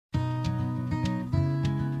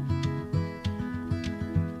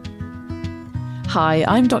Hi,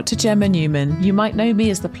 I'm Dr. Gemma Newman. You might know me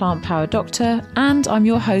as the Plant Power Doctor, and I'm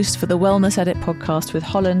your host for the Wellness Edit podcast with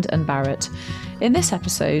Holland and Barrett. In this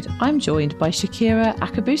episode, I'm joined by Shakira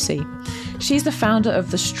Akabusi. She's the founder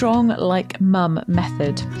of the Strong Like Mum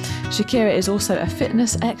method. Shakira is also a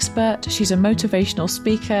fitness expert. She's a motivational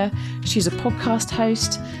speaker. She's a podcast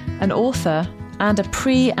host, an author, and a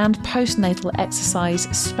pre- and postnatal exercise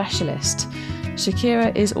specialist.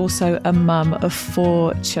 Shakira is also a mum of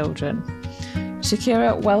 4 children.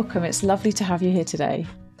 Shakira, welcome. It's lovely to have you here today.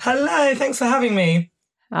 Hello, thanks for having me.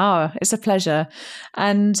 Oh, it's a pleasure.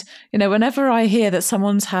 And, you know, whenever I hear that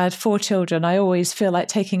someone's had 4 children, I always feel like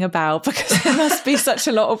taking a bow because it must be such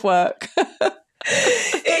a lot of work.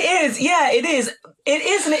 It is. Yeah, it is. It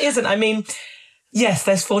is and it isn't. I mean, yes,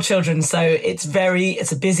 there's 4 children. So it's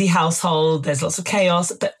a busy household. There's lots of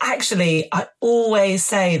chaos. But actually, I always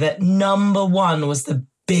say that number 1 was the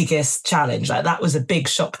biggest challenge. Like that was a big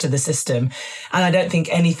shock to the system. And I don't think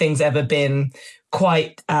anything's ever been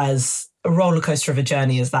quite as a roller coaster of a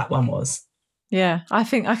journey as that one was. Yeah, I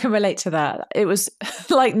think I can relate to that. It was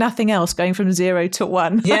like nothing else going from 0 to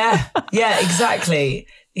 1. Yeah, exactly.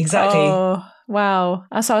 Oh, wow.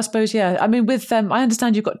 So I suppose, yeah. I mean, with them, I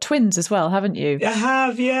understand you've got twins as well, haven't you? I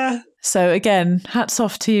have, yeah. So again, hats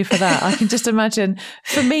off to you for that. I can just imagine,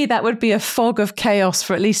 for me, that would be a fog of chaos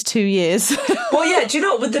for at least 2 years. Well, yeah, do you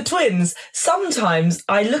know what? With the twins, sometimes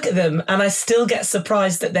I look at them and I still get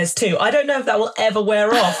surprised that there's 2. I don't know if that will ever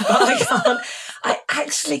wear off, but I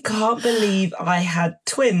actually can't believe I had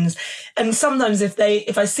twins. And sometimes if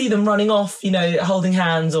I see them running off, you know, holding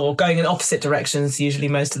hands or going in opposite directions, usually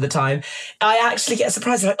most of the time, I actually get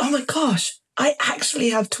surprised. Like, oh my gosh, I actually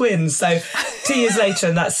have twins. So 2 years later,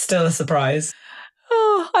 and that's still a surprise.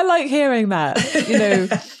 Oh, I like hearing that. You know,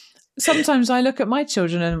 sometimes I look at my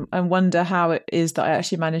children and wonder how it is that I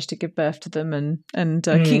actually managed to give birth to them and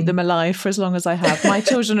keep them alive for as long as I have. My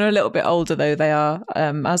children are a little bit older, though. They are,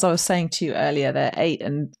 as I was saying to you earlier, they're 8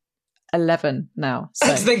 and 11 now.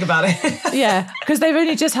 So think about it. Yeah, because they've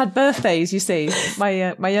only just had birthdays, you see.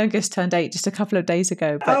 My youngest turned 8 just a couple of days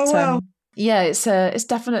ago. But wow. Yeah, it's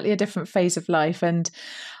definitely a different phase of life. And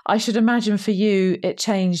I should imagine for you, it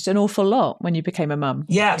changed an awful lot when you became a mum.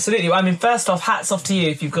 Yeah, absolutely. I mean, first off, hats off to you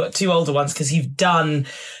if you've got 2 older ones, because you've done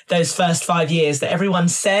those first 5 years that everyone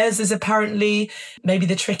says is apparently maybe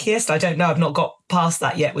the trickiest. I don't know. I've not got past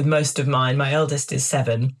that yet with most of mine. My eldest is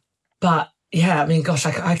 7. But yeah, I mean, gosh,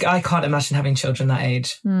 I can't imagine having children that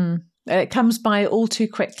age. It comes by all too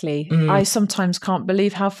quickly. I sometimes can't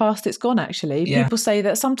believe how fast it's gone, actually. Yeah. People say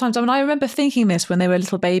that sometimes, I mean, I remember thinking this when they were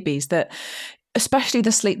little babies, that especially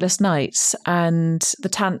the sleepless nights and the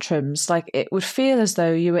tantrums, like it would feel as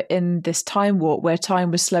though you were in this time warp where time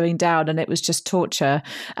was slowing down and it was just torture.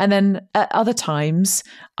 And then at other times,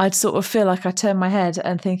 I'd sort of feel like I turn my head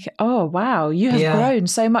and think, oh, wow, you have grown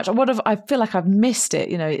so much. I feel like I've missed it.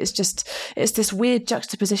 You know, it's this weird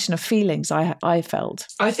juxtaposition of feelings I felt.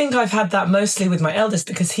 I think I've had that mostly with my eldest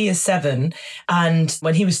because he is 7. And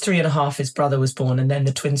when he was 3.5, his brother was born, and then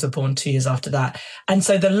the twins were born 2 years after that. And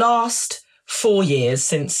so the last 4 years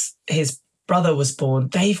since his brother was born,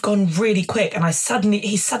 they've gone really quick. And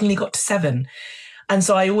he suddenly got to 7. And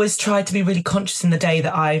so I always try to be really conscious in the day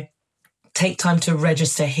that I take time to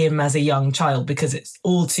register him as a young child, because it's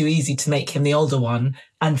all too easy to make him the older one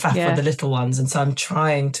and faff with the little ones. And so I'm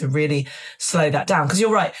trying to really slow that down, because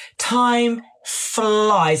you're right, time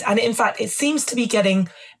flies. And in fact, it seems to be getting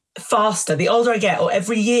faster. The older I get, or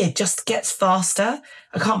every year just gets faster.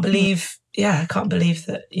 I can't believe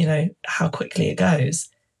that, you know, how quickly it goes.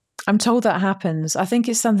 I'm told that happens. I think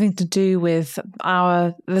it's something to do with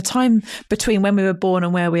the time between when we were born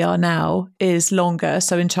and where we are now is longer.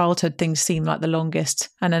 So in childhood, things seem like the longest.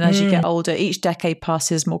 And then as you get older, each decade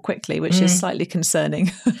passes more quickly, which is slightly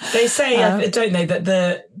concerning. They say, don't they, that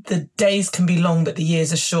the days can be long, but the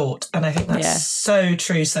years are short. And I think that's so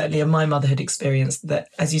true, certainly in my motherhood experience, that,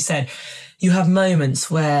 as you said, you have moments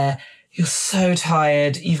where you're so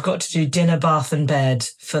tired, you've got to do dinner, bath and bed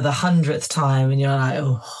for the 100th time, and you're like,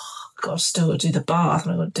 oh, I've got to still do the bath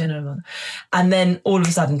and I've got dinner. And then all of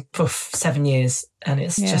a sudden, poof, 7 years, and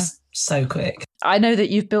it's just so quick. I know that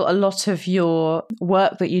you've built a lot of your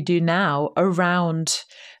work that you do now around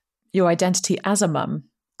your identity as a mum.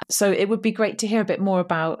 So it would be great to hear a bit more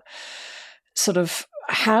about sort of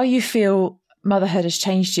how you feel motherhood has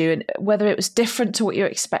changed you, and whether it was different to what you're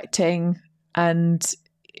expecting, and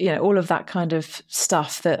you know, all of that kind of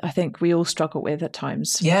stuff that I think we all struggle with at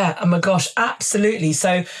times. Yeah. Oh my gosh, absolutely.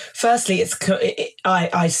 So firstly,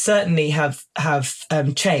 I certainly have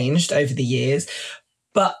changed over the years,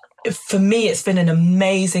 but for me, it's been an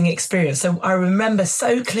amazing experience. So I remember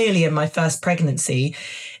so clearly in my first pregnancy,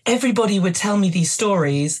 everybody would tell me these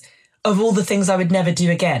stories of all the things I would never do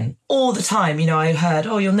again. All the time, I heard,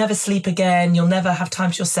 oh, you'll never sleep again. You'll never have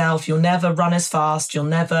time to yourself. You'll never run as fast. You'll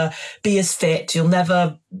never be as fit. You'll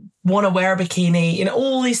never want to wear a bikini,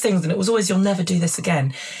 all these things. And it was always, you'll never do this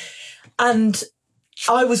again. And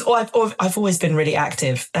I've always been really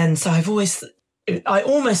active. And so I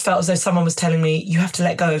almost felt as though someone was telling me, you have to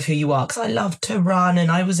let go of who you are. Because I loved to run and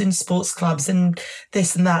I was in sports clubs and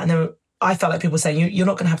this and that. And I felt like people were saying, you're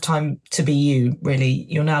not going to have time to be you, really.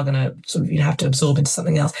 You're now going to sort of, have to absorb into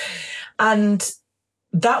something else. And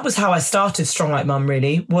that was how I started Strong Like Mum,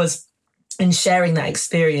 really, was in sharing that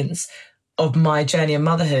experience of my journey of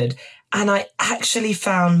motherhood. And I actually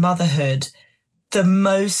found motherhood the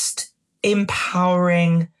most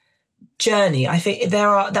empowering journey. I think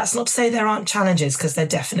that's not to say there aren't challenges, because there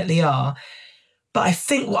definitely are. But I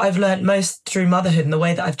think what I've learned most through motherhood and the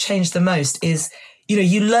way that I've changed the most is,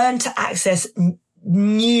 you learn to access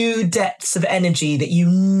new depths of energy that you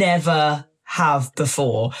never have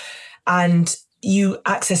before. And you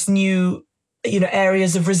access new,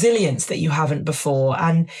 areas of resilience that you haven't before,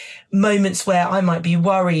 and moments where I might be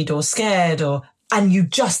worried or scared, and you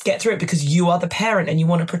just get through it because you are the parent and you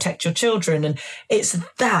want to protect your children. And it's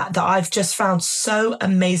that I've just found so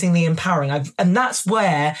amazingly empowering. And that's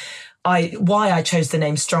why I chose the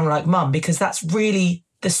name Strong Like Mum, because that's really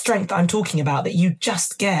the strength I'm talking about that you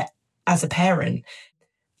just get as a parent.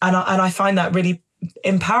 And I find that really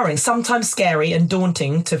empowering, sometimes scary and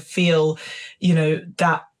daunting to feel,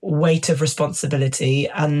 that weight of responsibility.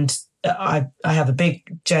 And I have a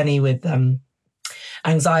big journey with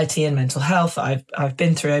anxiety and mental health that I've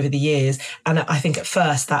been through over the years. And I think at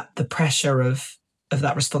first that the pressure of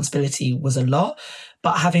that responsibility was a lot.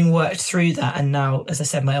 But having worked through that, and now, as I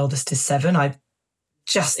said, my eldest is 7,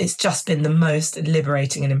 it's just been the most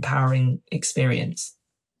liberating and empowering experience.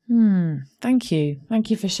 Thank you. Thank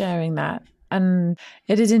you for sharing that. And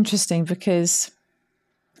it is interesting because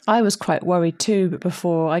I was quite worried too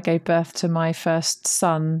before I gave birth to my first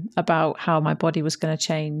son about how my body was going to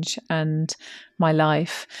change and my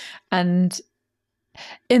life. And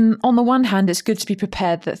on the one hand, it's good to be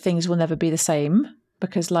prepared that things will never be the same,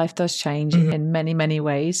 because life does change in many, many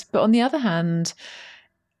ways. But on the other hand,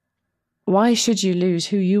 why should you lose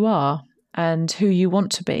who you are and who you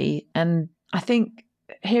want to be? And I think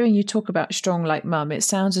hearing you talk about Strong Like Mum, it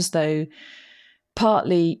sounds as though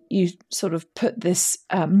partly you sort of put this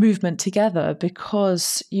movement together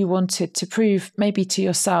because you wanted to prove maybe to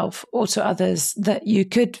yourself or to others that you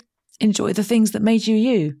could enjoy the things that made you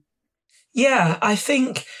you. Yeah, I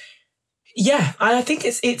think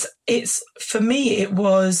it's for me, it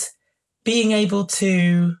was being able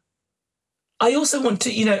to, I also want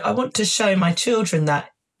to, I want to show my children that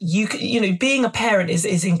being a parent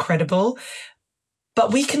is incredible,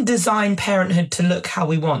 but we can design parenthood to look how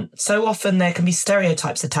we want. So often there can be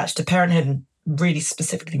stereotypes attached to parenthood, and really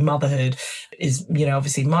specifically motherhood is,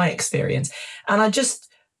 obviously my experience. And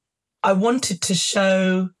I wanted to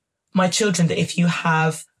show my children that if you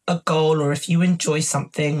have a goal, or if you enjoy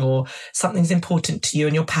something, or something's important to you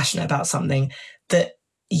and you're passionate about something, that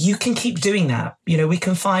you can keep doing that. We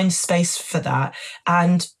can find space for that.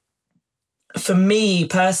 And for me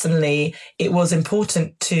personally, it was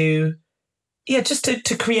important to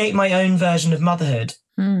create my own version of motherhood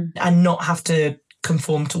and not have to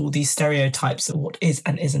conform to all these stereotypes of what is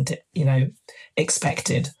and isn't,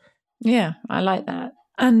 expected. Yeah, I like that.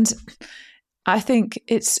 And I think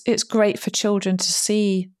it's great for children to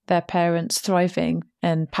see their parents thriving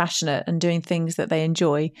and passionate and doing things that they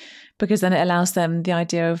enjoy, because then it allows them the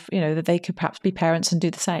idea of, that they could perhaps be parents and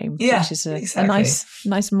do the same, which is a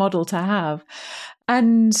nice model to have.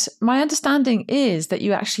 And my understanding is that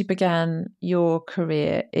you actually began your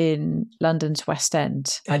career in London's West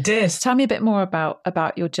End. I did. Tell me a bit more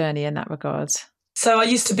about your journey in that regard. So I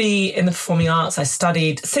used to be in the performing arts. I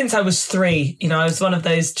studied since I was 3. I was one of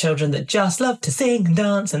those children that just loved to sing and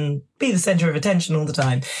dance and be the centre of attention all the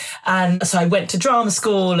time. And so I went to drama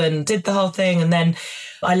school and did the whole thing. And then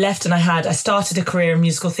I left and I started a career in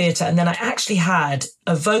musical theatre. And then I actually had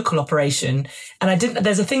a vocal operation. And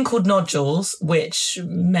there's a thing called nodules, which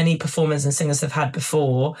many performers and singers have had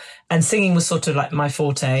before. And singing was sort of like my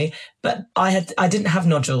forte. But I didn't have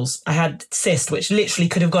nodules. I had cyst, which literally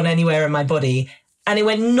could have gone anywhere in my body. And it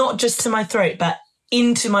went not just to my throat, but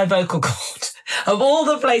into my vocal cord, of all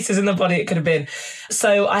the places in the body it could have been.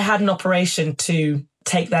 So I had an operation to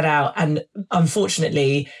take that out. And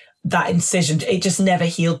unfortunately, that incision, it just never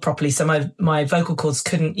healed properly. So my vocal cords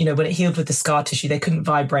couldn't, when it healed with the scar tissue, they couldn't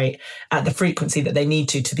vibrate at the frequency that they need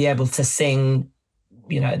to be able to sing,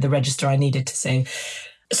 the register I needed to sing.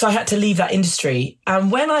 So I had to leave that industry.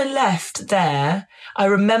 And when I left there, I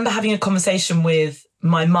remember having a conversation with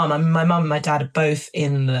my mum. I mean, my mum and my dad are both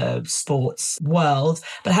in the sports world,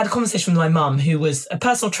 but I had a conversation with my mum, who was a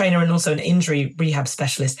personal trainer and also an injury rehab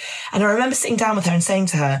specialist. And I remember sitting down with her and saying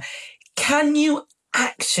to her, can you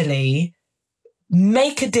actually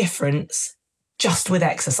make a difference just with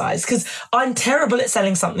exercise? Because I'm terrible at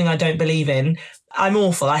selling something I don't believe in. I'm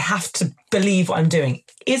awful. I have to believe what I'm doing.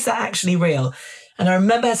 Is that actually real? And I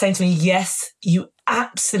remember her saying to me, yes, you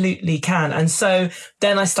absolutely can. And so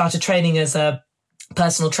then I started training as a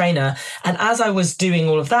personal trainer. And as I was doing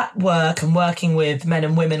all of that work and working with men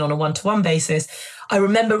and women on a one-to-one basis, I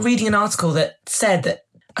remember reading an article that said that,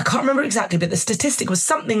 I can't remember exactly, but the statistic was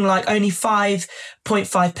something like only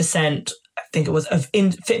 5.5%, I think it was, of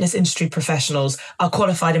fitness industry professionals are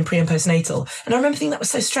qualified in pre and postnatal. And I remember thinking that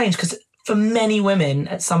was so strange, because for many women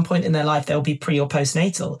at some point in their life, they'll be pre or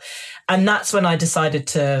postnatal. And that's when I decided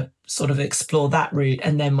to sort of explore that route.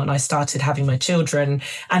 And then when I started having my children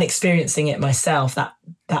and experiencing it myself,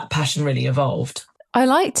 that passion really evolved. I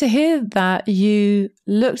like to hear that you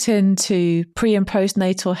looked into pre and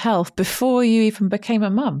postnatal health before you even became a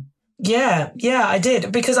mum. Yeah, I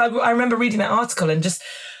did. Because I remember reading that article and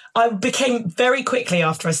I became very quickly,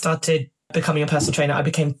 after I started becoming a personal trainer, I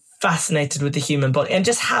became fascinated with the human body and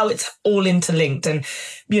just how it's all interlinked, and,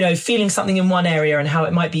 feeling something in one area and how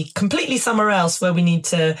it might be completely somewhere else where we need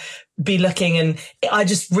to be looking. And I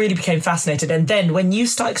just really became fascinated. And then when you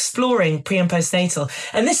start exploring pre and postnatal,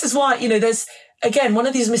 and this is why, there's, again, one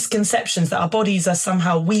of these misconceptions that our bodies are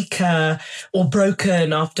somehow weaker or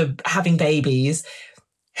broken after having babies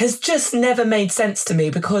has just never made sense to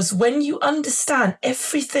me, because when you understand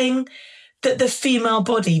everything that the female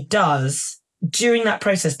body does during that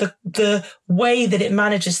process, the way that it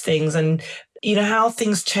manages things and, how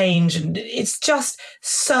things change, and it's just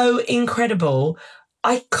so incredible.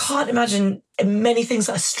 I can't imagine many things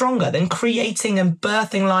that are stronger than creating and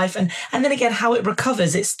birthing life. And then again, how it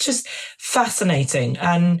recovers. It's just fascinating.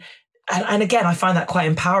 And again, I find that quite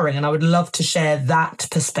empowering, and I would love to share that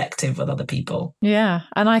perspective with other people. Yeah.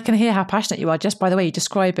 And I can hear how passionate you are just by the way you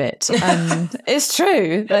describe it. And it's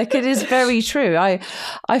true. Like, it is very true. I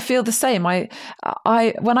feel the same. I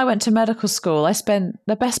when I went to medical school, I spent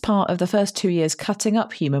the best part of the first 2 years cutting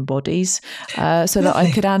up human bodies so that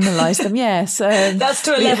I could analyse them. Yes. That's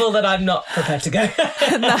to a level that I'm not prepared to go.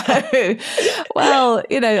 No. Well,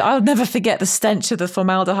 I'll never forget the stench of the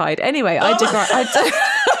formaldehyde. Anyway, I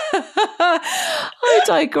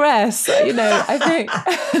digress. I think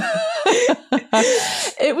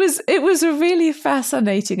it was a really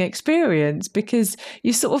fascinating experience, because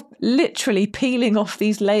you're sort of literally peeling off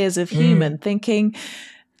these layers of human, thinking,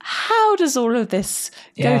 how does all of this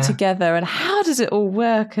go together, and how does it all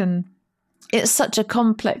work? And it's such a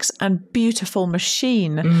complex and beautiful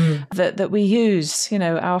machine that we use,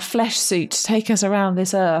 our flesh suit to take us around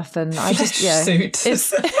this earth. And it's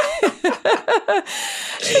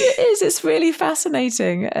it's really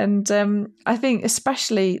fascinating. And I think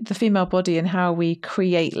especially the female body and how we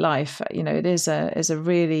create life, it is a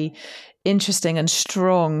really interesting and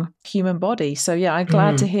strong human body. So yeah, I'm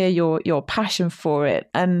glad to hear your passion for it.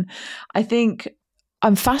 And I think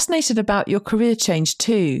I'm fascinated about your career change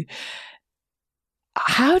too.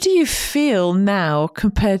 How do you feel now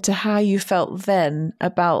compared to how you felt then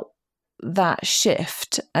about that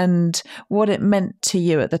shift and what it meant to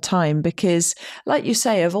you at the time? Because like you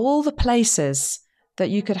say, of all the places that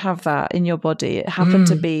you could have that in your body, it happened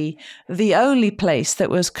to be the only place that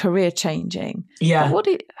was career changing. Yeah. What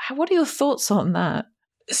are your thoughts on that?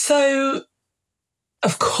 So,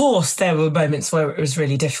 of course, there were moments where it was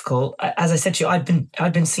really difficult. As I said to you,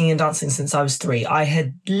 I'd been singing and dancing since I was 3. I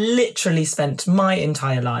had literally spent my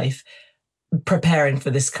entire life preparing for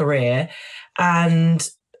this career, and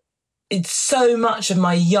it's so much of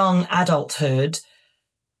my young adulthood,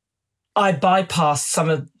 I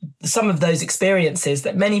bypassed some of those experiences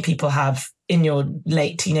that many people have in your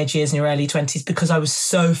late teenage years and your early 20s, because I was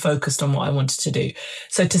so focused on what I wanted to do.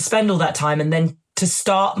 So to spend all that time and then to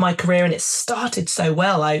start my career, and it started so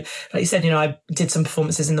well. Like you said, I did some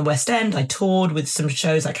performances in the West End. I toured with some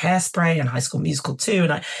shows like Hairspray and High School Musical 2,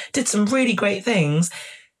 and I did some really great things.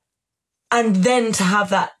 And then to have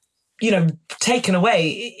that, taken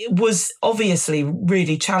away, it was obviously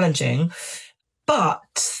really challenging.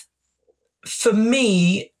 But for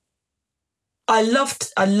me, I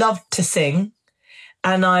loved to sing,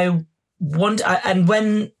 and and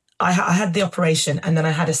when I had the operation, and then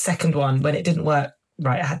I had a second one when it didn't work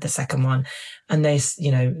right. I had the second one, and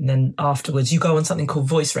and then afterwards you go on something called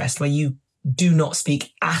voice rest, where you do not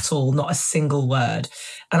speak at all, not a single word.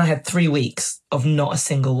 And I had 3 weeks of not a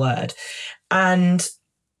single word. And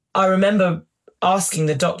I remember asking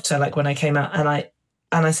the doctor, like when I came out,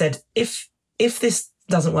 and I said, if this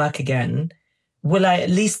doesn't work again, will I at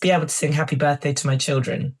least be able to sing happy birthday to my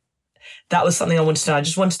children? That was something I wanted to know. I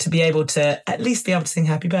just wanted to be able to at least be able to sing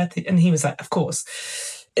happy birthday. And he was like, of course.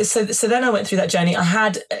 So then I went through that journey. I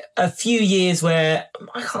had a few years where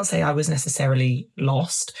I can't say I was necessarily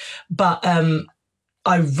lost, but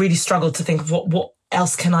I really struggled to think of what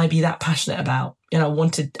else can I be that passionate about? You know,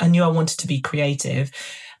 I knew I wanted to be creative.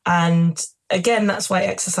 And again, that's why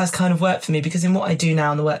exercise kind of worked for me, because in what I do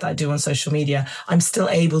now and the work that I do on social media, I'm still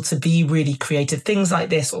able to be really creative. Things like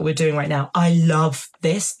this, what we're doing right now. I love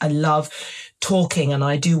this. I love talking, and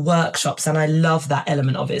I do workshops, and I love that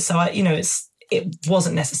element of it. So it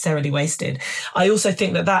wasn't necessarily wasted. I also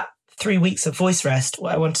think that 3 weeks of voice rest,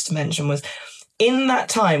 what I wanted to mention was, in that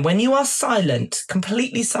time when you are silent,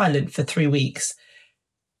 completely silent for 3 weeks,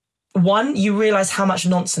 one, you realize how much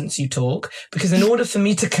nonsense you talk, because in order for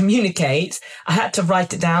me to communicate, I had to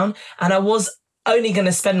write it down, and I was only going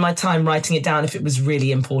to spend my time writing it down if it was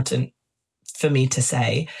really important for me to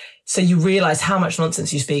say. So you realize how much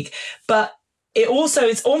nonsense you speak. But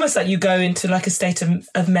it's almost like you go into like a state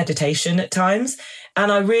of meditation at times. And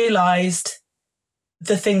I realized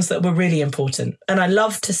the things that were really important. And I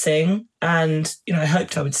love to sing, and, I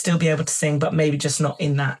hoped I would still be able to sing, but maybe just not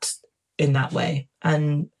in that way.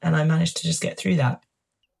 And I managed to just get through that.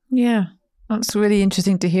 Yeah, that's really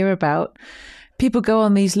interesting to hear about. People go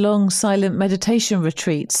on these long silent meditation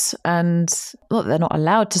retreats, and they're not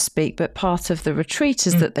allowed to speak, but part of the retreat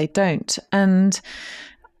is that they don't. And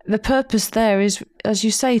the purpose there is, as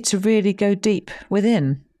you say, to really go deep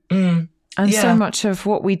within. And so much of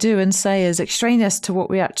what we do and say is extraneous to what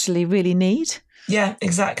we actually really need. Yeah,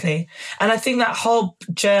 exactly. And I think that whole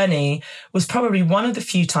journey was probably one of the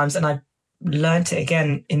few times, and I learned it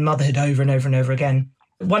again in motherhood over and over and over again,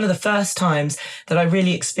 one of the first times that I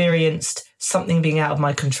really experienced something being out of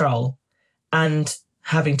my control and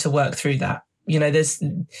having to work through that.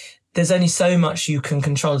 There's only so much you can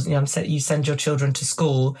control. You send your children to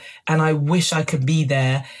school, and I wish I could be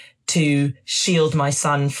there to shield my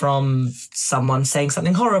son from someone saying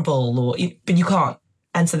something horrible, but you can't.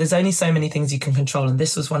 And so there's only so many things you can control. And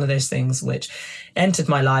this was one of those things which entered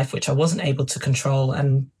my life, which I wasn't able to control.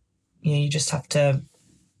 And, you just have to,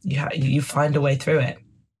 you find a way through it.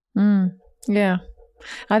 Yeah.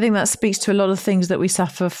 I think that speaks to a lot of things that we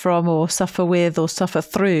suffer from, or suffer with, or suffer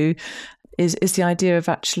through, is the idea of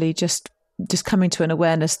actually just coming to an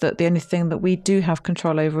awareness that the only thing that we do have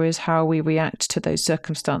control over is how we react to those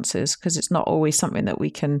circumstances, because it's not always something that we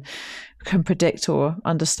can predict or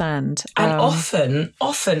understand. And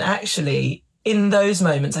often actually in those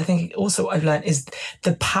moments, I think also what I've learned is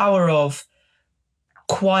the power of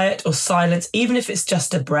quiet or silence, even if it's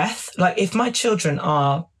just a breath. Like if my children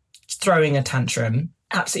are throwing a tantrum,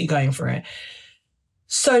 absolutely going for it,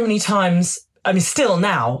 so many times, I mean, still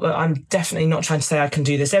now, I'm definitely not trying to say I can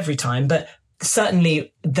do this every time, but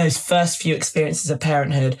certainly those first few experiences of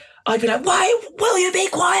parenthood, I'd be like, why will you be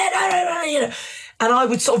quiet? And I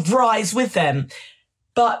would sort of rise with them.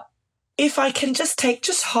 But if I can just take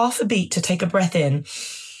just half a beat to take a breath in,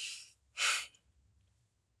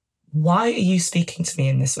 why are you speaking to me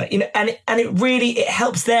in this way? And it really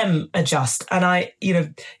helps them adjust. And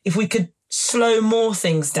if we could slow more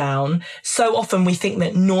things down, so often we think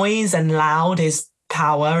that noise and loud is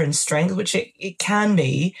power and strength, which it can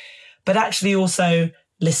be, but actually also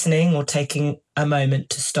listening or taking a moment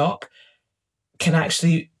to stop can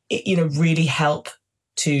actually, really help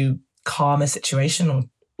to calm a situation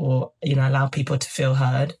or allow people to feel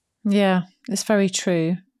heard. Yeah, it's very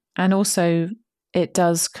true. And also it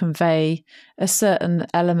does convey a certain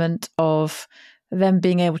element of them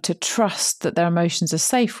being able to trust that their emotions are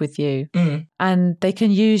safe with you, and they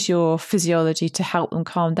can use your physiology to help them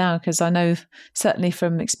calm down. Because I know certainly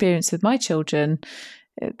from experience with my children,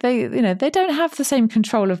 they don't have the same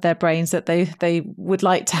control of their brains that they would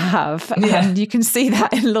like to have, and you can see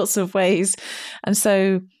that in lots of ways. And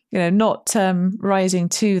so not rising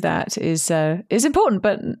to that is important,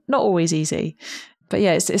 but not always easy. But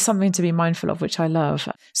yeah, it's something to be mindful of, which I love.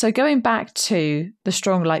 So going back to the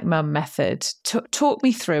Strong Like Mum method, talk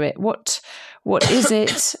me through it. What is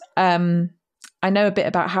it? I know a bit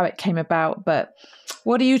about how it came about, but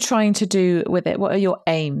what are you trying to do with it? What are your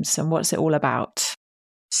aims, and what's it all about?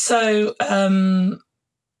 So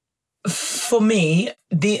for me,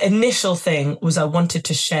 the initial thing was I wanted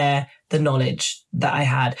to share the knowledge that I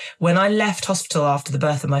had. When I left hospital after the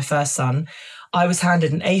birth of my first son, I was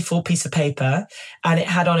handed an A4 piece of paper, and it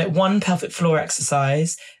had on it one pelvic floor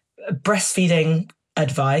exercise, breastfeeding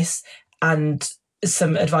advice, and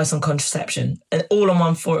some advice on contraception, all on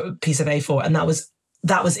one piece of A4. And that was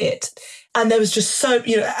that was it. And there was just so,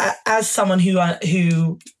 as someone who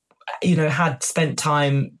had spent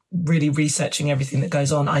time really researching everything that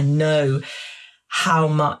goes on, I know how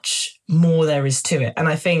much more there is to it. And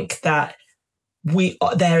I think that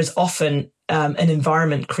there is often an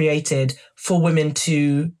environment created for women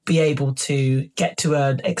to be able to get to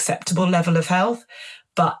an acceptable level of health,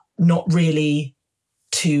 but not really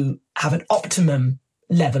to have an optimum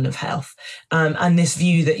level of health. And this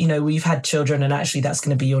view that, we've had children and actually that's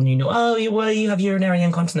going to be your new norm. Oh, you have urinary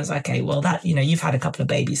incontinence. Okay, well that, you've had a couple of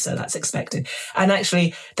babies, so that's expected. And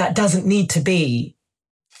actually that doesn't need to be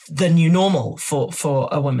the new normal for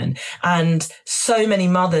a woman. And so many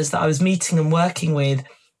mothers that I was meeting and working with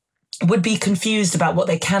would be confused about what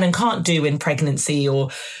they can and can't do in pregnancy, or,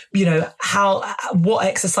 what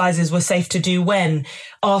exercises were safe to do when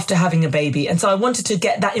after having a baby. And so I wanted to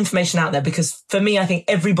get that information out there because for me, I think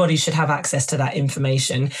everybody should have access to that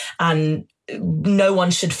information, and no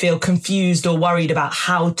one should feel confused or worried about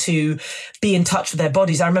how to be in touch with their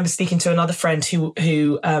bodies. I remember speaking to another friend who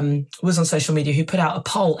was on social media, who put out a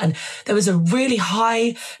poll, and there was a really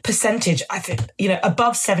high percentage, I think,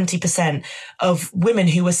 above 70% of women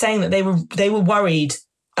who were saying that they were worried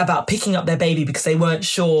about picking up their baby because they weren't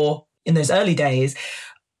sure in those early days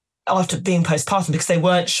after being postpartum, because they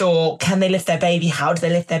weren't sure, can they lift their baby? How do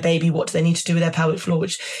they lift their baby? What do they need to do with their pelvic floor?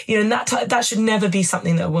 Which, and that should never be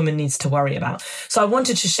something that a woman needs to worry about. So I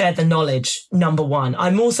wanted to share the knowledge, number one.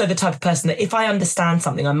 I'm also the type of person that if I understand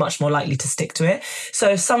something, I'm much more likely to stick to it. So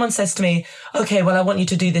if someone says to me, okay, well, I want you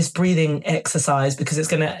to do this breathing exercise because it's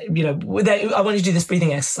going to, I want you to do this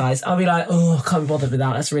breathing exercise, I'll be like, oh, I can't be bothered with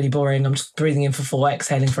that. That's really boring. I'm just breathing in for 4,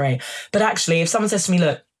 exhaling for 8. But actually, if someone says to me,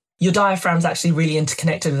 look, your diaphragm's actually really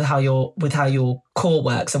interconnected with how your core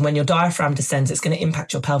works. And when your diaphragm descends, it's going to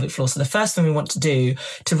impact your pelvic floor. So the first thing we want to do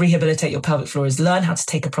to rehabilitate your pelvic floor is learn how to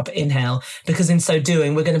take a proper inhale, because in so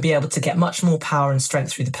doing, we're going to be able to get much more power and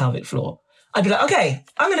strength through the pelvic floor. I'd be like, okay,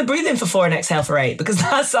 I'm going to breathe in for 4 and exhale for 8, because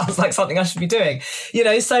that sounds like something I should be doing,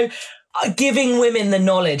 so giving women the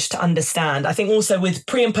knowledge to understand. I think also with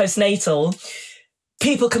pre and postnatal,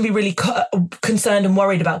 people can be really concerned and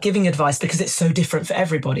worried about giving advice because it's so different for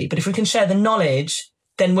everybody. But if we can share the knowledge,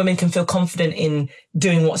 then women can feel confident in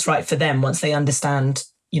doing what's right for them once they understand,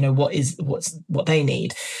 what they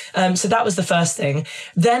need. So that was the first thing.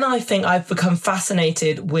 Then I think I've become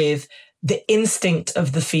fascinated with the instinct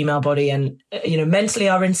of the female body, and, mentally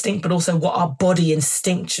our instinct, but also what our body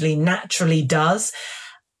instinctually, naturally does.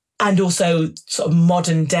 And also sort of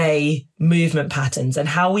modern day movement patterns and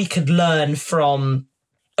how we could learn from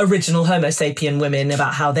original Homo sapien women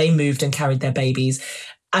about how they moved and carried their babies.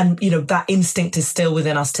 And, that instinct is still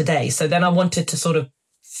within us today. So then I wanted to sort of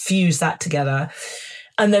fuse that together.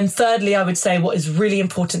 And then thirdly, I would say what is really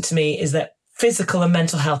important to me is that physical and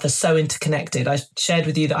mental health are so interconnected. I shared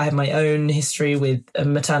with you that I have my own history with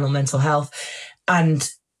maternal mental health, and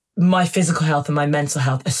my physical health and my mental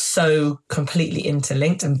health are so completely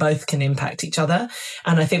interlinked, and both can impact each other.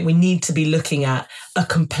 And I think we need to be looking at a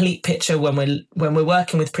complete picture when we're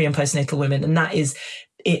working with pre and postnatal women. And that is,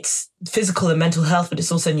 it's physical and mental health, but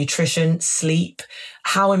it's also nutrition, sleep,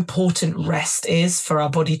 how important rest is for our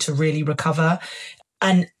body to really recover.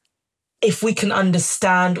 And if we can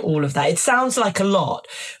understand all of that, it sounds like a lot,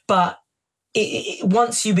 but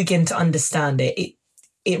once you begin to understand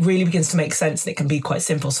it really begins to make sense, and it can be quite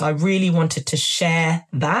simple. So I really wanted to share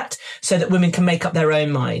that so that women can make up their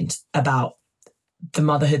own mind about the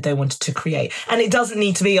motherhood they wanted to create. And it doesn't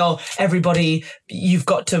need to be, everybody, you've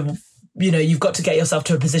got to get yourself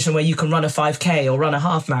to a position where you can run a 5K or run a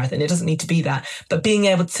half marathon. It doesn't need to be that. But being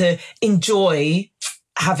able to enjoy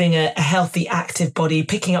having a healthy, active body,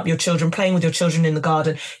 picking up your children, playing with your children in the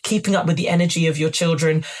garden, keeping up with the energy of your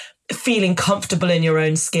children, feeling comfortable in your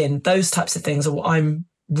own skin, those types of things are what I'm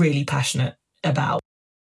really passionate about.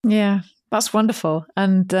 Yeah, that's wonderful.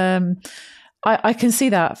 And I can see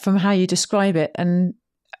that from how you describe it. And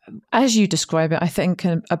as you describe it, I think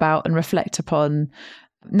about and reflect upon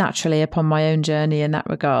my own journey in that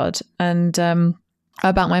regard. And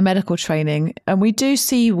about my medical training. And we do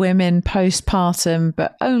see women postpartum,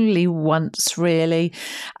 but only once really.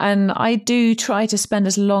 And I do try to spend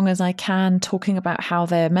as long as I can talking about how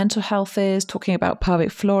their mental health is, talking about pelvic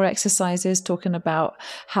floor exercises, talking about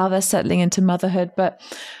how they're settling into motherhood. But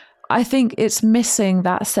I think it's missing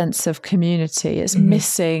that sense of community. It's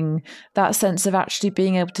missing that sense of actually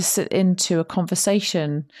being able to sit into a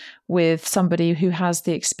conversation with somebody who has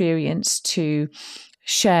the experience to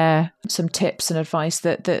share some tips and advice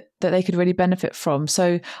that they could really benefit from.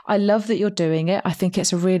 So I love that you're doing it. I think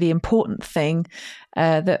it's a really important thing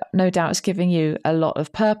that no doubt is giving you a lot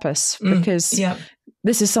of purpose, because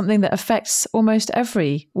this is something that affects almost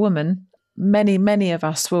every woman. Many of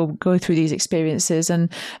us will go through these experiences,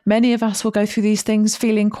 and many of us will go through these things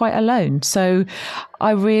feeling quite alone. So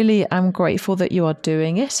I really am grateful that you are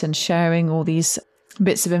doing it and sharing all these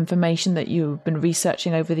bits of information that you've been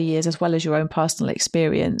researching over the years, as well as your own personal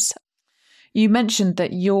experience. You mentioned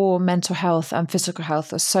that your mental health and physical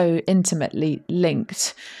health are so intimately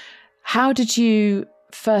linked. How did you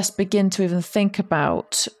first begin to even think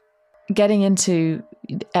about getting into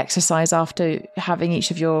exercise after having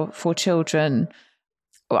each of your 4 children?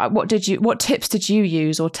 What tips did you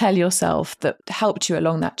use or tell yourself that helped you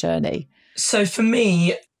along that journey? So for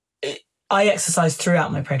me, I exercised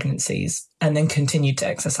throughout my pregnancies and then continued to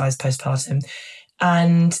exercise postpartum.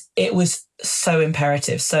 And it was so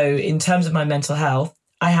imperative. So in terms of my mental health,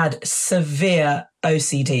 I had severe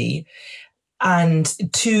OCD, and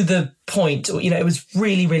to the point, it was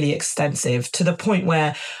really, really extensive, to the point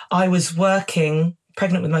where I was working,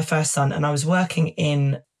 pregnant with my first son, and I was working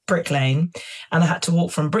in Brick Lane, and I had to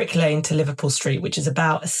walk from Brick Lane to Liverpool Street, which is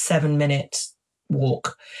about a 7-minute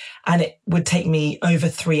walk. And it would take me over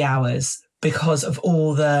 3 hours because of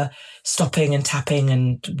all the stopping and tapping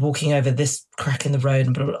and walking over this crack in the road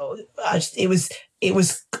and blah, blah, blah. It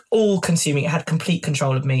was all consuming. It had complete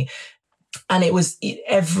control of me. And it was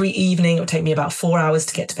every evening, it would take me about 4 hours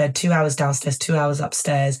to get to bed, 2 hours downstairs, 2 hours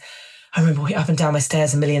upstairs. I remember walking up and down my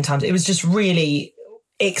stairs a million times. It was just really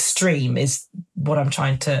extreme is what I'm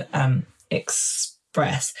trying to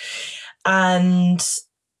express. And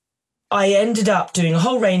I ended up doing a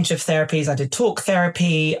whole range of therapies. I did talk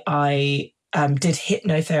therapy. I did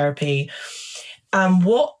hypnotherapy. And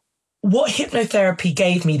what hypnotherapy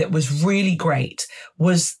gave me that was really great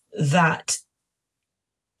was that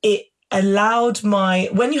it allowed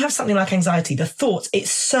when you have something like anxiety, the thoughts,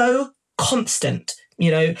 it's so constant,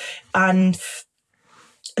 and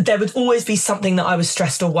there would always be something that I was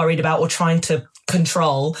stressed or worried about or trying to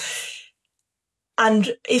control.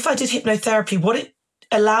 And if I did hypnotherapy, what it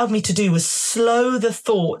allowed me to do was slow the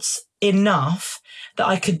thoughts enough that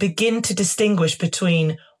I could begin to distinguish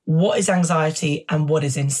between what is anxiety and what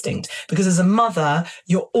is instinct. Because as a mother,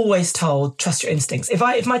 you're always told, trust your instincts.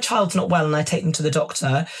 If my child's not well and I take them to the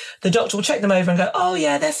doctor will check them over and go, oh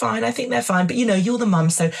yeah, they're fine. I think they're fine. But you're the mum,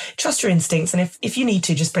 so trust your instincts. And if you need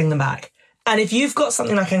to, just bring them back. And if you've got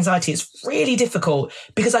something like anxiety, it's really difficult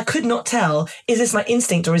because I could not tell, is this my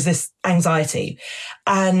instinct or is this anxiety?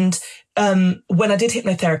 And when I did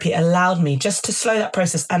hypnotherapy, it allowed me just to slow that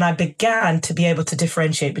process. And I began to be able to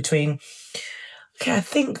differentiate between, okay, I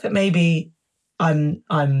think that maybe I'm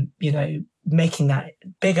making that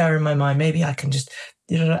bigger in my mind. Maybe I can just,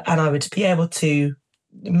 and I would be able to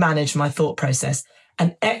manage my thought process.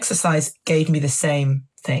 And exercise gave me the same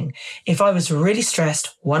thing. If I was really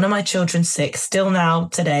stressed, one of my children's sick, still now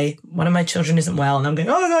today, one of my children isn't well, and I'm going,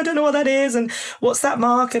 oh, I don't know what that is, and what's that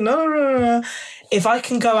mark, and if I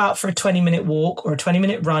can go out for a 20-minute walk or a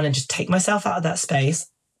 20-minute run and just take myself out of that space,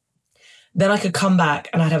 then I could come back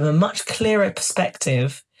and I'd have a much clearer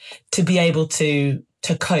perspective to be able to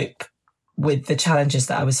cope with the challenges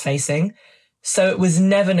that I was facing. So it was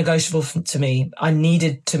never negotiable to me. I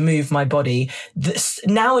needed to move my body.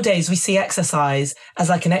 Nowadays, we see exercise as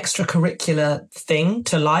like an extracurricular thing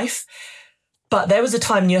to life. But there was a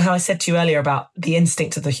time, how I said to you earlier about the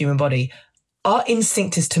instinct of the human body. Our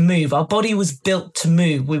instinct is to move. Our body was built to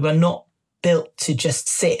move. We were not built to just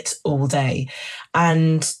sit all day.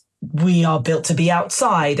 And we are built to be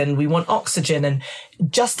outside and we want oxygen, and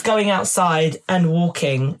just going outside and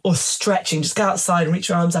walking or stretching, just go outside and reach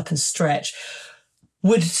your arms up and stretch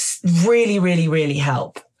would really, really, really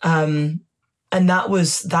help. And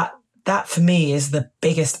that for me is the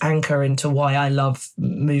biggest anchor into why I love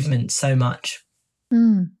movement so much.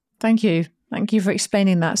 Thank you. Thank you for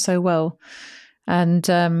explaining that so well. And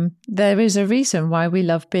there is a reason why we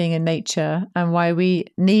love being in nature and why we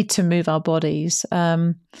need to move our bodies.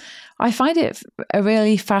 I find it a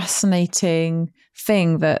really fascinating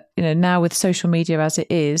thing that, now with social media as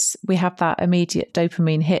it is, we have that immediate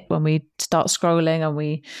dopamine hit when we start scrolling and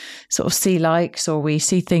we sort of see likes or we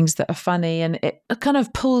see things that are funny, and it kind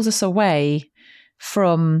of pulls us away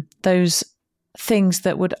from those things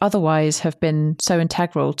that would otherwise have been so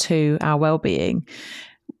integral to our well-being.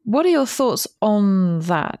 What are your thoughts on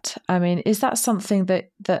that? I mean, is that something that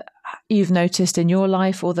you've noticed in your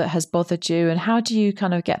life or that has bothered you? And how do you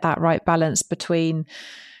kind of get that right balance between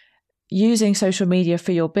using social media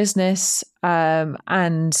for your business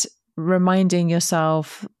and reminding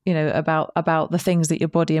yourself, about the things that your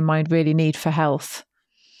body and mind really need for health?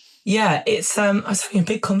 Yeah, it's I was having a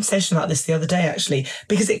big conversation about this the other day, actually,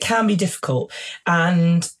 because it can be difficult.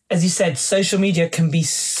 And as you said, social media can be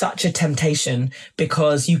such a temptation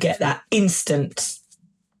because you get that instant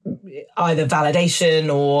either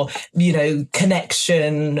validation or,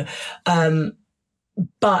 connection.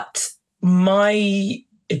 But my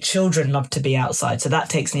children love to be outside, so that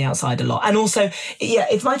takes me outside a lot. And also,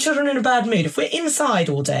 if my children are in a bad mood, if we're inside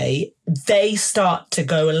all day, they start to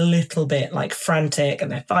go a little bit like frantic and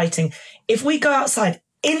they're fighting. If we go outside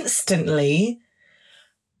instantly,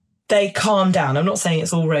 they calm down. I'm not saying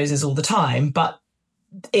it's all roses all the time, but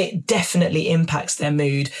it definitely impacts their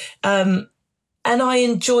mood. And I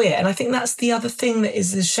enjoy it. And I think that's the other thing that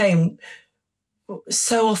is a shame.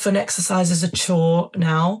 So often exercise is a chore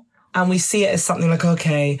now. And we see it as something like,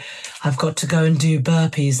 okay, I've got to go and do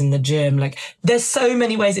burpees in the gym. Like, there's so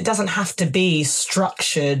many ways. It doesn't have to be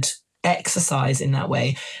structured exercise in that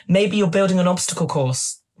way. Maybe you're building an obstacle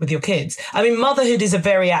course with your kids. I mean, motherhood is a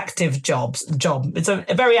very active job. It's a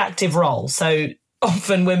very active role. So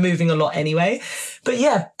often we're moving a lot anyway. But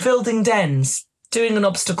yeah, building dens, doing an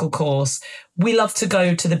obstacle course. We love to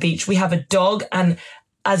go to the beach. We have a dog, and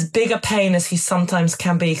as big a pain as he sometimes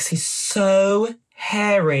can be, because he's so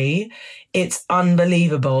hairy, it's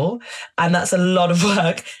unbelievable. And that's a lot of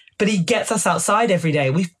work, but he gets us outside every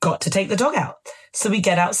day. We've got to take the dog out. So we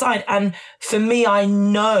get outside. And for me, I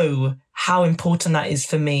know how important that is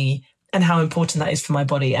for me and how important that is for my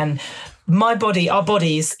body. And our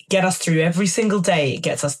bodies get us through every single day. It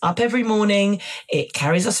gets us up every morning. It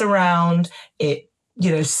carries us around. It,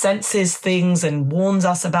 senses things and warns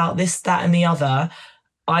us about this, that, and the other.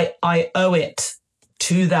 I owe it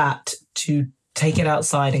to that to take it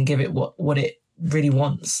outside and give it what it really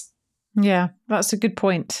wants. Yeah, that's a good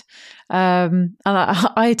point. And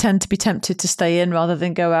I tend to be tempted to stay in rather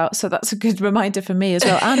than go out. So that's a good reminder for me as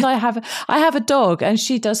well. And I have a dog, and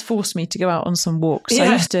she does force me to go out on some walks. Yeah.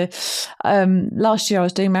 I used to, last year I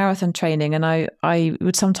was doing marathon training, and I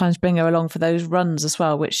would sometimes bring her along for those runs as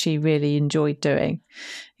well, which she really enjoyed doing.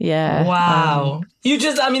 Yeah. Wow.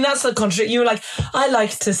 That's the contrary. You were like, I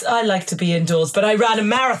like to be indoors, but I ran a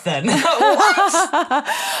marathon. What?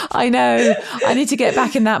 I know. I need to get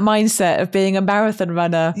back in that mindset of being a marathon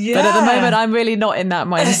runner. Yeah. But at the moment, I'm really not in that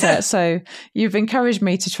mindset. So you've encouraged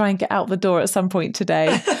me to try and get out the door at some point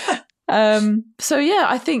today.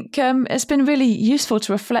 I think it's been really useful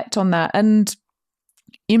to reflect on that. And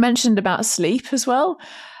you mentioned about sleep as well.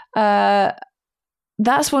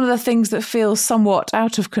 That's one of the things that feels somewhat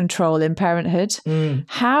out of control in parenthood.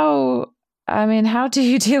 How do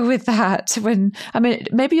you deal with that?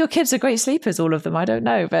 Maybe your kids are great sleepers, all of them, I don't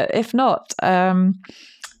know. But if not,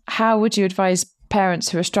 how would you advise parents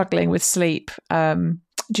who are struggling with sleep?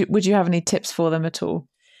 Would you have any tips for them at all?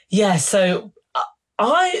 Yeah, so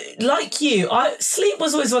sleep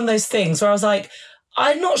was always one of those things where I was like,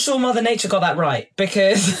 I'm not sure Mother Nature got that right,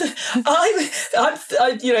 because I'm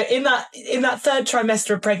in that third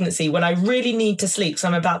trimester of pregnancy when I really need to sleep, because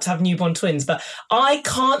I'm about to have newborn twins, but I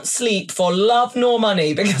can't sleep for love nor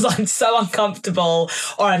money because I'm so uncomfortable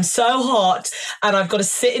or I'm so hot and I've got to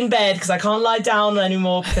sit in bed because I can't lie down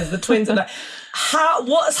anymore because the twins are like,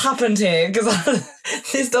 what's happened here? Because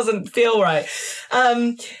this doesn't feel right.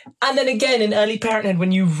 And then again, in early parenthood,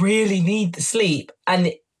 when you really need the sleep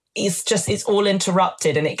and it's all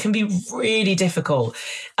interrupted and it can be really difficult.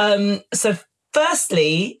 So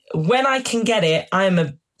firstly, when I can get it, I am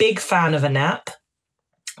a big fan of a nap.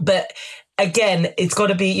 But again, it's got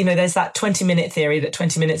to be, there's that 20-minute theory that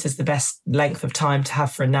 20 minutes is the best length of time to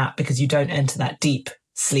have for a nap because you don't enter that deep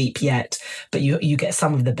sleep yet, but you get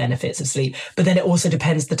some of the benefits of sleep. But then it also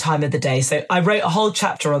depends the time of the day. So I wrote a whole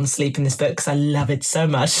chapter on sleep in this book because I love it so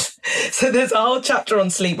much. So there's a whole chapter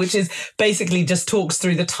on sleep, which is basically just talks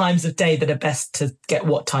through the times of day that are best to get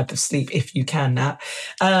what type of sleep, if you can nap.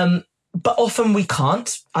 But often we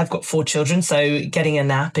can't. I've got 4 children, so getting a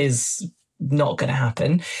nap is not going to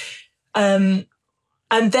happen. And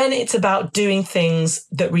then it's about doing things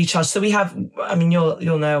that recharge. So we have,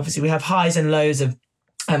 you'll know, obviously, we have highs and lows of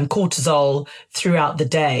cortisol throughout the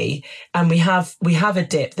day. And we have a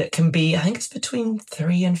dip that can be, I think it's between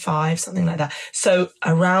 3 and 5, something like that. So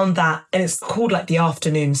around that, and it's called like the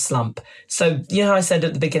afternoon slump. So, how I said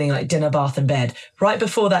at the beginning, like dinner, bath and bed, right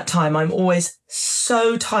before that time, I'm always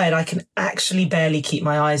so tired. I can actually barely keep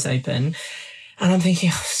my eyes open. And I'm thinking,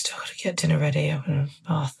 I've still got to get dinner ready. I'm going to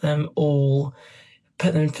bath them all,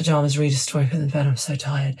 put them in pajamas, read a story, put them in bed. I'm so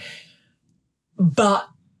tired. But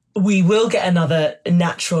we will get another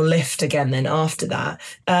natural lift again then after that.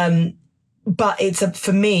 But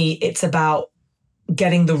for me, it's about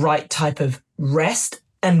getting the right type of rest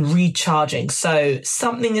and recharging. So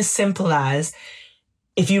something as simple as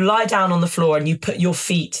if you lie down on the floor and you put your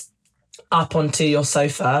feet up onto your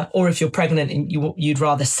sofa, or if you're pregnant and you'd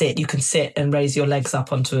rather sit, you can sit and raise your legs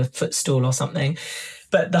up onto a footstool or something.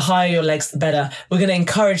 But the higher your legs, the better. We're going to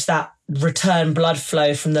encourage that return blood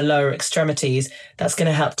flow from the lower extremities. That's going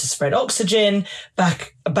to help to spread oxygen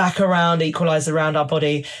back around, equalize around our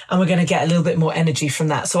body. And we're going to get a little bit more energy from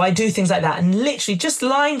that. So I do things like that, and literally just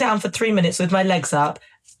lying down for 3 minutes with my legs up,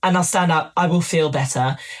 and I'll stand up, I will feel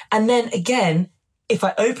better. And then again, if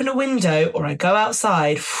I open a window or I go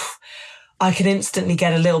outside, I can instantly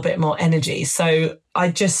get a little bit more energy. So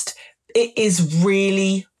it is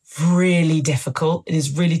really, really difficult. It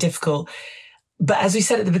is really difficult. But as we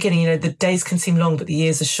said at the beginning, the days can seem long, but the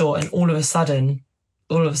years are short. And all of a sudden,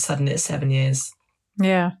 it's 7 years.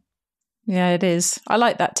 Yeah. Yeah, it is. I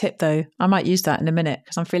like that tip though. I might use that in a minute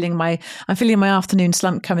because I'm feeling my afternoon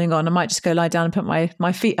slump coming on. I might just go lie down and put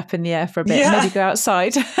my feet up in the air for a bit and maybe go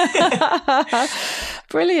outside.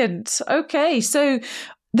 Brilliant. Okay. So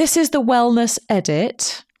this is the wellness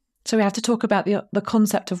edit. So we have to talk about the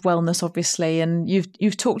concept of wellness, obviously, and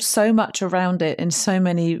you've talked so much around it in so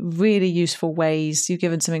many really useful ways. You've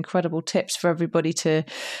given some incredible tips for everybody to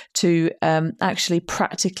actually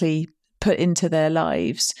practically put into their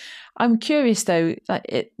lives. I'm curious though,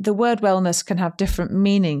 the word wellness can have different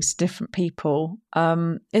meanings to different people.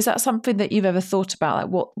 Is that something that you've ever thought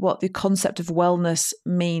about, like what the concept of wellness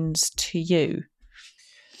means to you?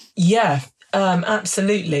 Yeah,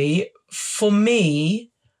 absolutely. For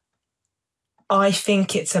me, I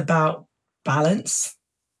think it's about balance,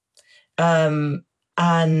 and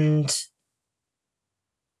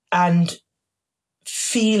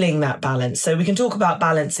feeling that balance. So we can talk about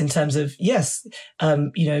balance in terms of, yes,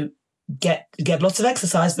 get lots of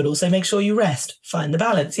exercise, but also make sure you rest. Find the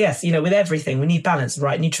balance. Yes, with everything we need balance,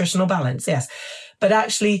 right? Nutritional balance, yes. But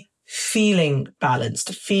actually feeling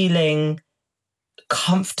balanced, feeling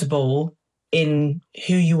comfortable in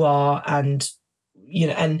who you are, and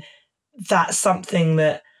that's something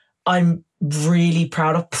that I'm really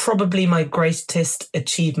proud of. Probably my greatest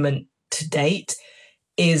achievement to date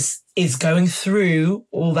is going through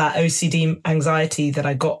all that OCD anxiety that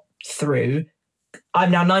I got through.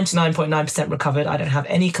 I'm now 99.9% recovered. I don't have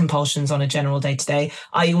any compulsions on a general day-to-day.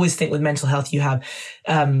 I always think with mental health, you have,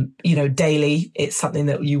 daily, it's something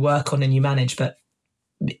that you work on and you manage, but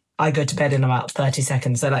I go to bed in about 30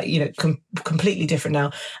 seconds. So completely different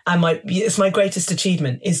now. And it's my greatest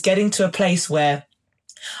achievement is getting to a place where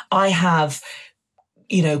I have,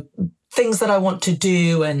 things that I want to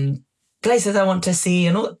do and places I want to see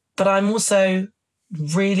and all, but I'm also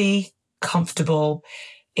really comfortable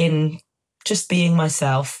in just being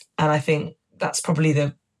myself. And I think that's probably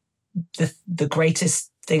the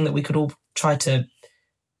greatest thing that we could all try to,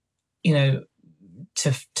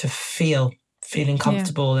 to feeling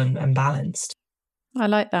comfortable and balanced. I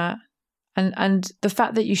like that. And the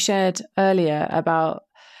fact that you shared earlier about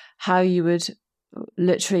how you would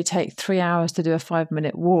literally take 3 hours to do a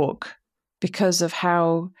 5-minute walk because of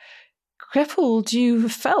how crippled you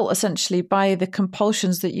felt essentially by the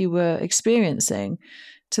compulsions that you were experiencing,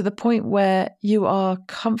 to the point where you are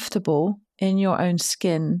comfortable in your own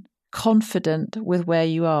skin, confident with where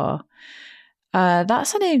you are.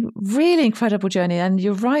 That's a really incredible journey, and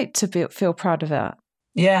you're right to feel proud of that.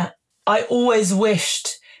 Yeah, I always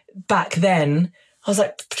wished back then, I was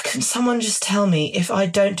like, can someone just tell me if I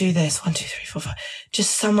don't do this, 1, 2, 3, 4, 5,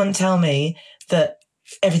 just someone tell me that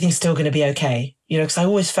everything's still going to be okay. Because I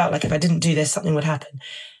always felt like if I didn't do this, something would happen.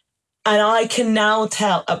 And I can now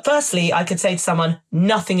tell, firstly, I could say to someone,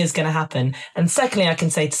 nothing is going to happen. And secondly, I can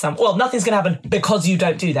say to someone, well, nothing's going to happen because you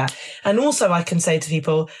don't do that. And also I can say to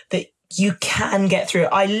people that you can get through it.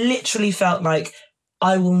 I literally felt like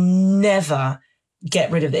I will never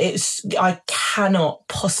get rid of it. I cannot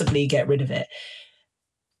possibly get rid of it.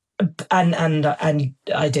 And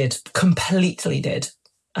I did, completely did.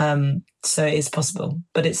 So it is possible,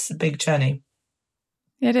 but it's a big journey.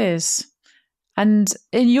 It is. And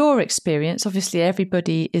in your experience, obviously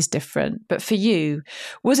everybody is different, but for you,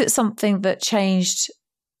 was it something that changed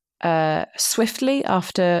swiftly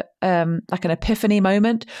after like an epiphany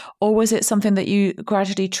moment, or was it something that you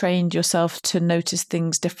gradually trained yourself to notice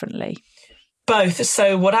things differently? Both.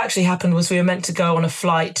 So what actually happened was we were meant to go on a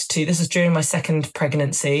flight this was during my second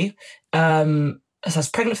pregnancy. So I was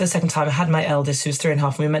pregnant for the second time. I had my eldest, who was 3.5,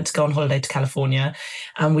 and we were meant to go on holiday to California.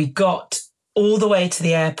 And we got all the way to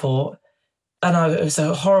the airport, and it was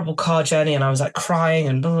a horrible car journey, and I was like crying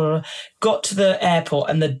and blah, blah, blah. Got to the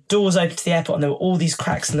airport, and the doors opened to the airport, and there were all these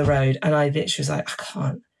cracks in the road. And I literally was like,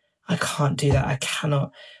 I can't do that. I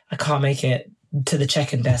can't make it to the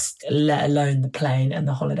check-in desk, let alone the plane and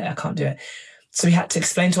the holiday. I can't do it. So we had to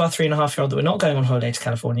explain to our 3.5-year-old that we're not going on holiday to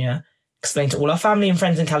California, explain to all our family and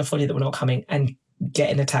friends in California that we're not coming, and get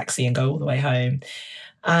in a taxi and go all the way home.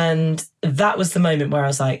 And that was the moment where I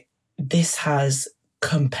was like, this has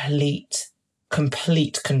complete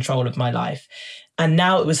control of my life. And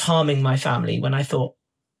now it was harming my family when I thought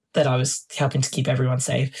that I was helping to keep everyone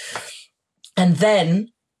safe. And then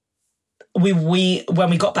when we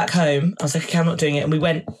got back home, I was like, okay, I'm not doing it. And we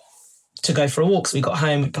went to go for a walk. So we got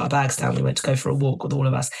home, we put our bags down, we went to go for a walk with all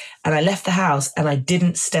of us. And I left the house and I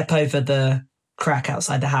didn't step over the crack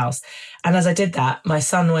outside the house. And as I did that, my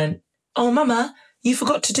son went, oh, Mama, you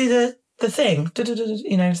forgot to do the thing.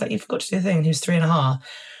 You know, it's like, you forgot to do the thing. And he was 3.5.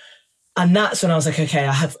 And that's when I was like, okay,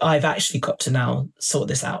 I've actually got to now sort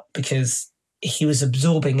this out, because he was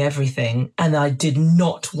absorbing everything. And I did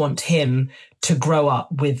not want him to grow up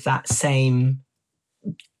with that same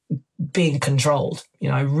being controlled. You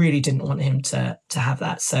know, I really didn't want him to have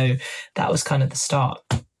that. So that was kind of the start.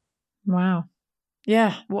 Wow.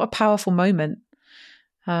 Yeah. What a powerful moment.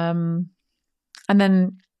 And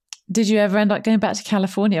then did you ever end up going back to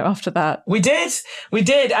California after that? We did.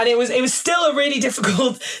 And it was still a really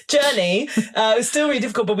difficult journey. It was still really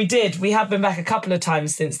difficult, but we did. We have been back a couple of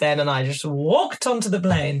times since then, and I just walked onto the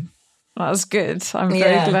plane. That's good. I'm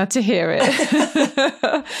very glad to hear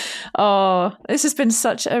it. Oh, this has been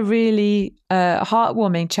such a really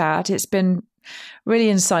heartwarming chat. It's been really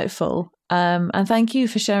insightful. And thank you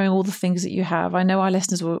for sharing all the things that you have. I know our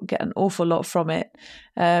listeners will get an awful lot from it,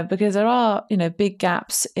 because there are, big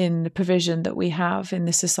gaps in the provision that we have in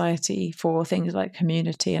this society for things like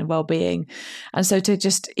community and well-being. And so to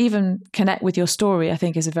just even connect with your story, I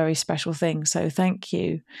think, is a very special thing. So thank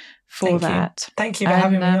you for that. Thank you for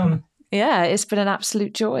having me on. Yeah, it's been an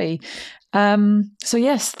absolute joy. So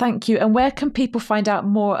yes, thank you. And where can people find out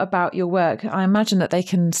more about your work? I imagine that they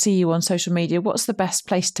can see you on social media. What's the best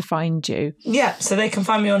place to find you? Yeah, so they can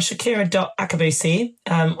find me on Shakira.Akabusi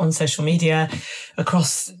on social media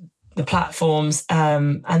across the platforms.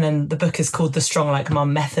 And then the book is called The Strong Like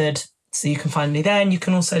Mum Method. So you can find me there. And you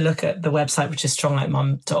can also look at the website, which is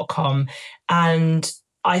stronglikemum.com. And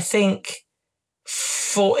I think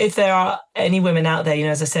if there are any women out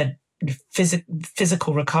there, as I said,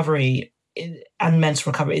 physical recovery and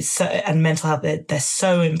mental recovery and mental health, they're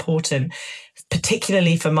so important,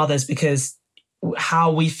 particularly for mothers, because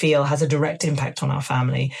how we feel has a direct impact on our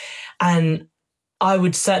family. And I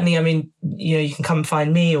would certainly, you can come and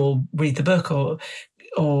find me or read the book, or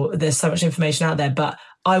there's so much information out there, but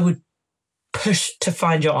I would push to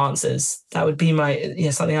find your answers. That would be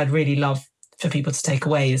something I'd really love for people to take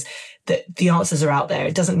away, is that the answers are out there.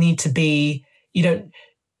 It doesn't need to be,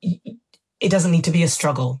 it doesn't need to be a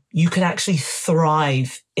struggle. You can actually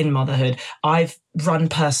thrive in motherhood. I've run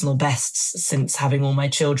personal bests since having all my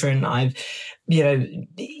children.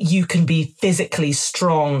 You can be physically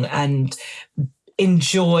strong and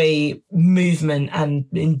enjoy movement and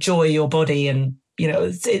enjoy your body. And,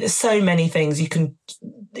 there's so many things you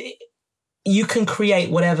can create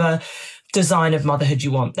whatever design of motherhood you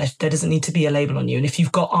want. There doesn't need to be a label on you. And if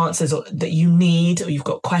you've got answers that you need, or you've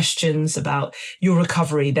got questions about your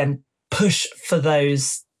recovery, then push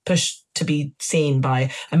to be seen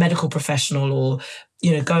by a medical professional, or,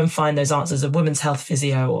 go and find those answers, a women's health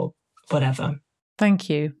physio or whatever. Thank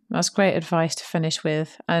you. That's great advice to finish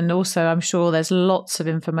with. And also, I'm sure there's lots of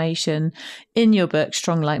information in your book,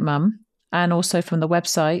 Strong Like Mum, and also from the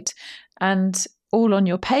website, and all on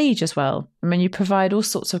your page as well. You provide all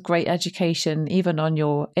sorts of great education, even on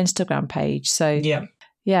your Instagram page. So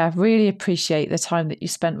yeah, really appreciate the time that you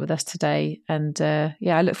spent with us today. And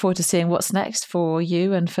I look forward to seeing what's next for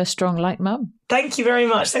you and for Strong Like Mum. Thank you very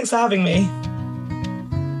much. Thanks for having me.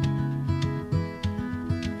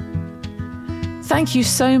 Thank you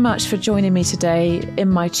so much for joining me today in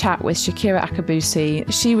my chat with Shakira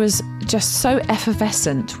Akabusi. She was just so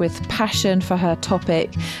effervescent with passion for her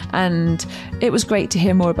topic, and it was great to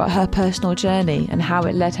hear more about her personal journey and how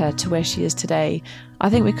it led her to where she is today. I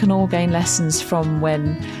think we can all gain lessons from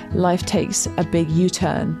when life takes a big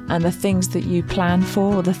U-turn, and the things that you plan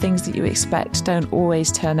for or the things that you expect don't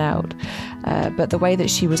always turn out. But the way that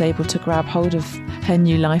she was able to grab hold of her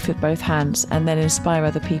new life with both hands and then inspire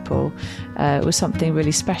other people was something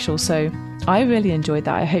really special. So I really enjoyed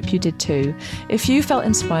that. I hope you did too. If you felt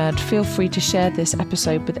inspired, feel free to share this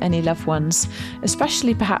episode with any loved ones,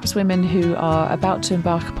 especially perhaps women who are about to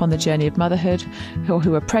embark upon the journey of motherhood, or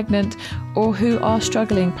who are pregnant, or who are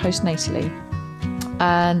struggling postnatally.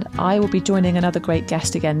 And I will be joining another great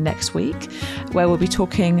guest again next week, where we'll be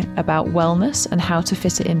talking about wellness and how to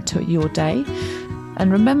fit it into your day.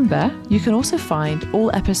 And remember, you can also find all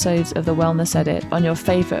episodes of The Wellness Edit on your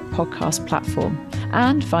favourite podcast platform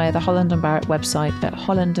and via the Holland & Barrett website at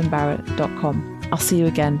hollandandbarrett.com. I'll see you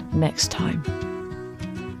again next time.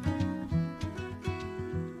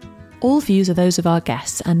 All views are those of our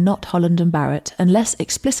guests and not Holland & Barrett unless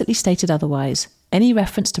explicitly stated otherwise. Any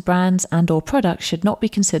reference to brands and/or products should not be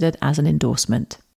considered as an endorsement.